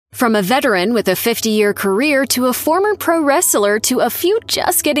From a veteran with a 50-year career to a former pro wrestler to a few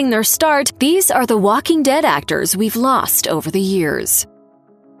just getting their start, these are the Walking Dead actors we've lost over the years.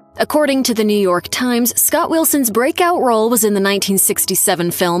 According to the New York Times, Scott Wilson's breakout role was in the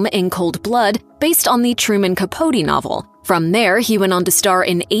 1967 film In Cold Blood, based on the Truman Capote novel. From there, he went on to star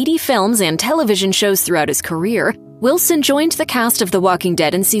in 80 films and television shows throughout his career. Wilson joined the cast of The Walking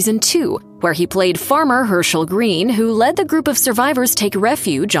Dead in Season 2, where he played farmer Herschel Green, who led the group of survivors take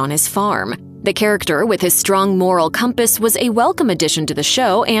refuge on his farm. The character, with his strong moral compass, was a welcome addition to the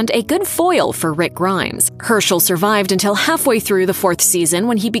show and a good foil for Rick Grimes. Herschel survived until halfway through the 4th season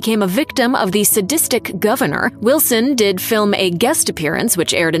when he became a victim of the sadistic governor. Wilson did film a guest appearance,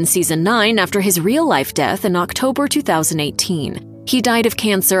 which aired in Season 9 after his real-life death in October 2018. He died of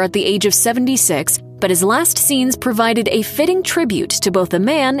cancer at the age of 76, but his last scenes provided a fitting tribute to both the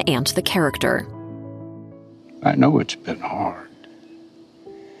man and the character. I know it's been hard.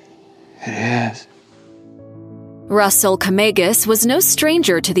 It has. Russell Comegys was no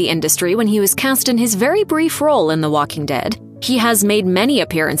stranger to the industry when he was cast in his very brief role in The Walking Dead. He has made many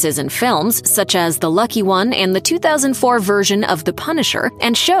appearances in films, such as The Lucky One and the 2004 version of The Punisher,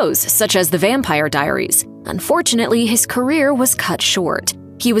 and shows such as The Vampire Diaries. Unfortunately, his career was cut short.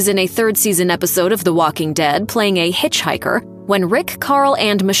 He was in a 3rd season episode of The Walking Dead playing a hitchhiker. When Rick, Carl,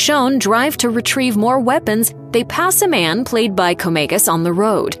 and Michonne drive to retrieve more weapons, they pass a man played by Comegys on the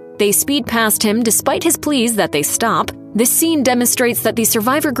road. They speed past him despite his pleas that they stop. This scene demonstrates that the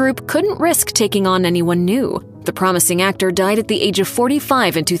survivor group couldn't risk taking on anyone new. The promising actor died at the age of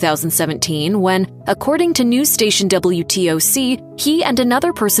 45 in 2017 when, according to news station WTOC, he and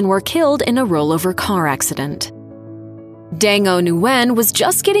another person were killed in a rollover car accident. Dango Nguyen was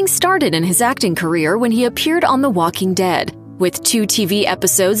just getting started in his acting career when he appeared on The Walking Dead. With 2 TV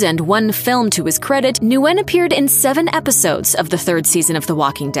episodes and 1 film to his credit, Nguyen appeared in 7 episodes of the 3rd season of The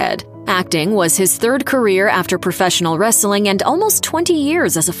Walking Dead. Acting was his 3rd career after professional wrestling and almost 20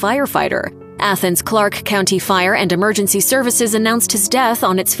 years as a firefighter. Athens Clarke County Fire and Emergency Services announced his death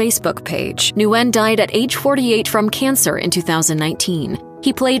on its Facebook page. Nguyen died at age 48 from cancer in 2019.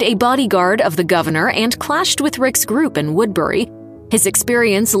 He played a bodyguard of the governor and clashed with Rick's group in Woodbury. His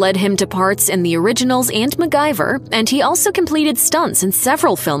experience led him to parts in the originals and MacGyver, and he also completed stunts in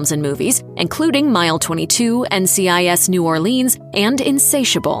several films and movies, including Mile 22, NCIS New Orleans, and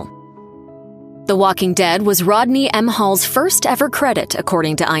Insatiable. The Walking Dead was Rodney M. Hall's first ever credit,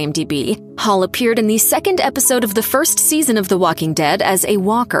 according to IMDb. Hall appeared in the 2nd episode of the 1st season of The Walking Dead as a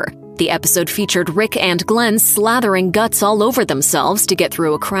walker. The episode featured Rick and Glenn slathering guts all over themselves to get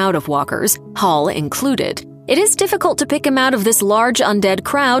through a crowd of walkers, Hall included. It is difficult to pick him out of this large undead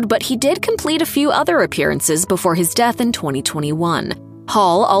crowd, but he did complete a few other appearances before his death in 2021.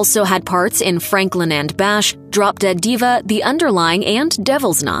 Hall also had parts in Franklin and Bash, Drop Dead Diva, The Underlying, and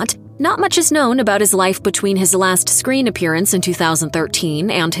Devil's Knot. Not much is known about his life between his last screen appearance in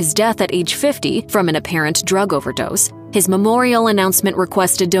 2013 and his death at age 50 from an apparent drug overdose. His memorial announcement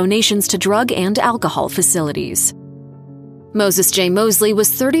requested donations to drug and alcohol facilities. Moses J. Moseley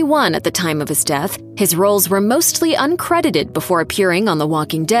was 31 at the time of his death. His roles were mostly uncredited before appearing on The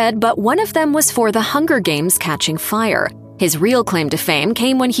Walking Dead, but one of them was for The Hunger Games: Catching Fire. His real claim to fame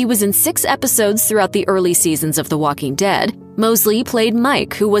came when he was in 6 episodes throughout the early seasons of The Walking Dead. Moseley played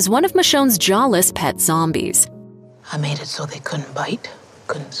Mike, who was one of Michonne's jawless pet zombies. I made it so they couldn't bite,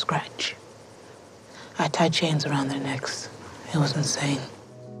 couldn't scratch. I tied chains around their necks. It was insane.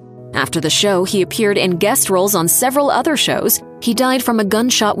 After the show, he appeared in guest roles on several other shows. He died from a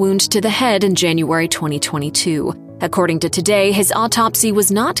gunshot wound to the head in January 2022. According to Today, his autopsy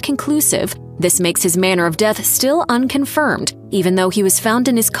was not conclusive. This makes his manner of death still unconfirmed, even though he was found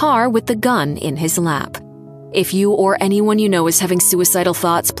in his car with the gun in his lap. If you or anyone you know is having suicidal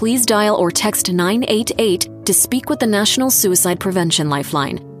thoughts, please dial or text 988 to speak with the National Suicide Prevention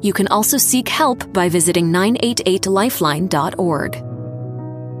Lifeline. You can also seek help by visiting 988lifeline.org.